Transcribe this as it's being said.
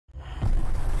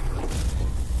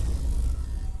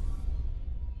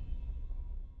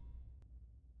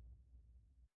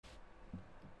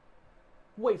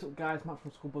What's up guys, Matt from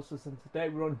Skullbusters, and today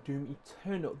we're on Doom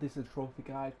Eternal. This is a trophy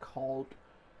guide called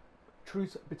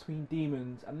Truce Between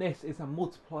Demons, and this is a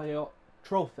multiplayer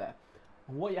trophy.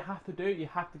 And what you have to do, you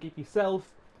have to give yourself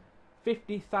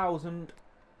 50,000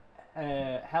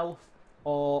 health,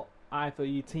 or either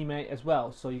your teammate as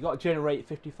well. So you got to generate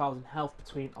 50,000 health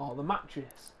between all the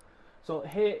matches. So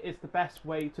here is the best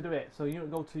way to do it. So you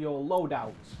go to your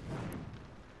loadouts.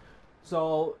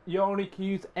 So you only can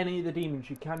use any of the demons,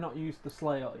 you cannot use the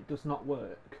Slayer, it does not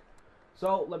work.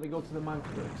 So let me go to the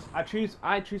Mancubus. I choose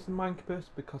the Mancubus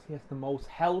because he has the most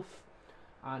health,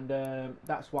 and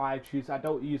that's why I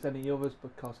don't use any others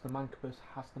because the Mancubus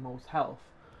has the most health.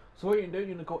 So what you're going to do,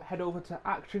 you're going to head over to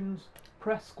actions,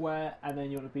 press square, and then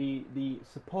you're going to be the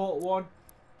support one.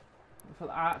 For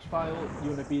the Archvile,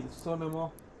 you're going to be the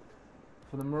Sonoma.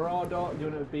 For the Marauder,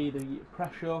 you're going to be the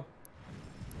Pressure.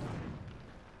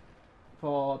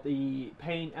 For the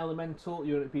Pain Elemental,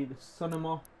 you're going to be the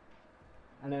Sonoma.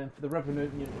 And then for the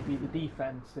Revenant, you're going to be the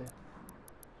Defensive.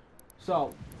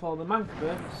 So, for the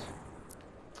Mancubus,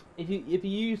 if you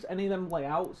use any of them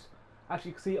layouts, as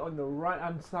you can see on the right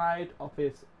hand side of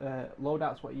his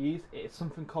loadouts, what you use, it's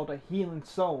something called a healing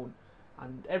zone.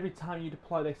 And every time you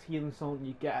deploy this healing zone,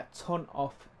 you get a ton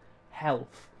of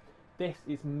health. This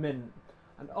is mint.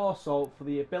 And also, for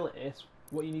the abilities,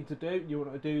 what you need to do, you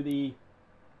want to do the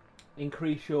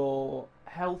increase your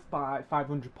health by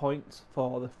 500 points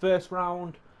for the first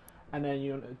round, and then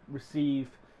you receive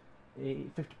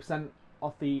 50%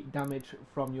 of the damage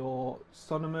from your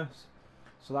Sonomus,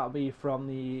 so that'll be from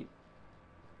the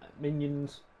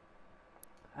minions,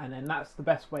 and then that's the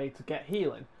best way to get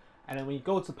healing. And then when you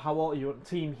go to power, you want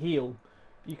team heal.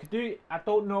 You could do, I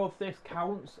don't know if this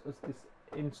counts as this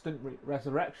instant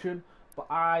resurrection, but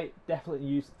I definitely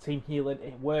use team healing.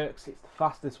 It works, it's the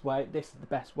fastest way, this is the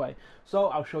best way. So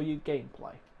I'll show you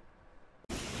gameplay.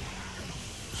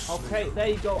 Okay, there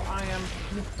you go, I am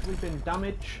significantly been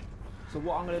damaged. So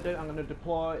what I'm going to do, I'm going to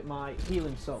deploy my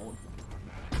healing zone.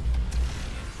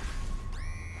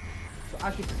 So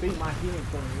as you can see, my healing's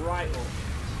going right up.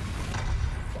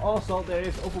 But also there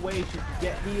is other ways you can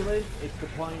get healing, it's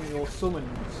deploying your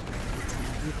summons.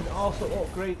 You can also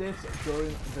upgrade this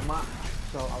during the match,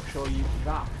 so I'll show you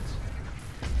that.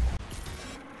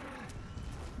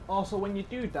 Also, when you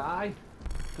do die,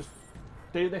 just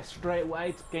do this straight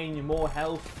away to gain you more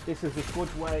health. This is a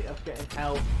good way of getting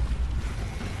health.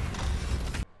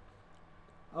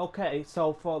 Okay,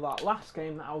 so for that last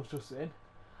game that I was just in,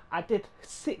 I did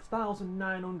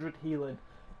 6,900 healing.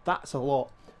 That's a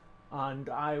lot. And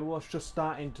I was just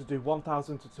starting to do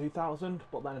 1,000 to 2,000,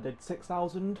 but then I did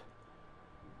 6,000.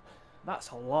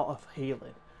 That's a lot of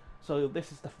healing. So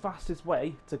this is the fastest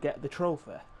way to get the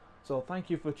trophy. So thank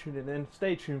you for tuning in.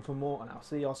 Stay tuned for more, and I'll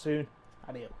see you all soon.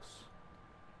 Adios.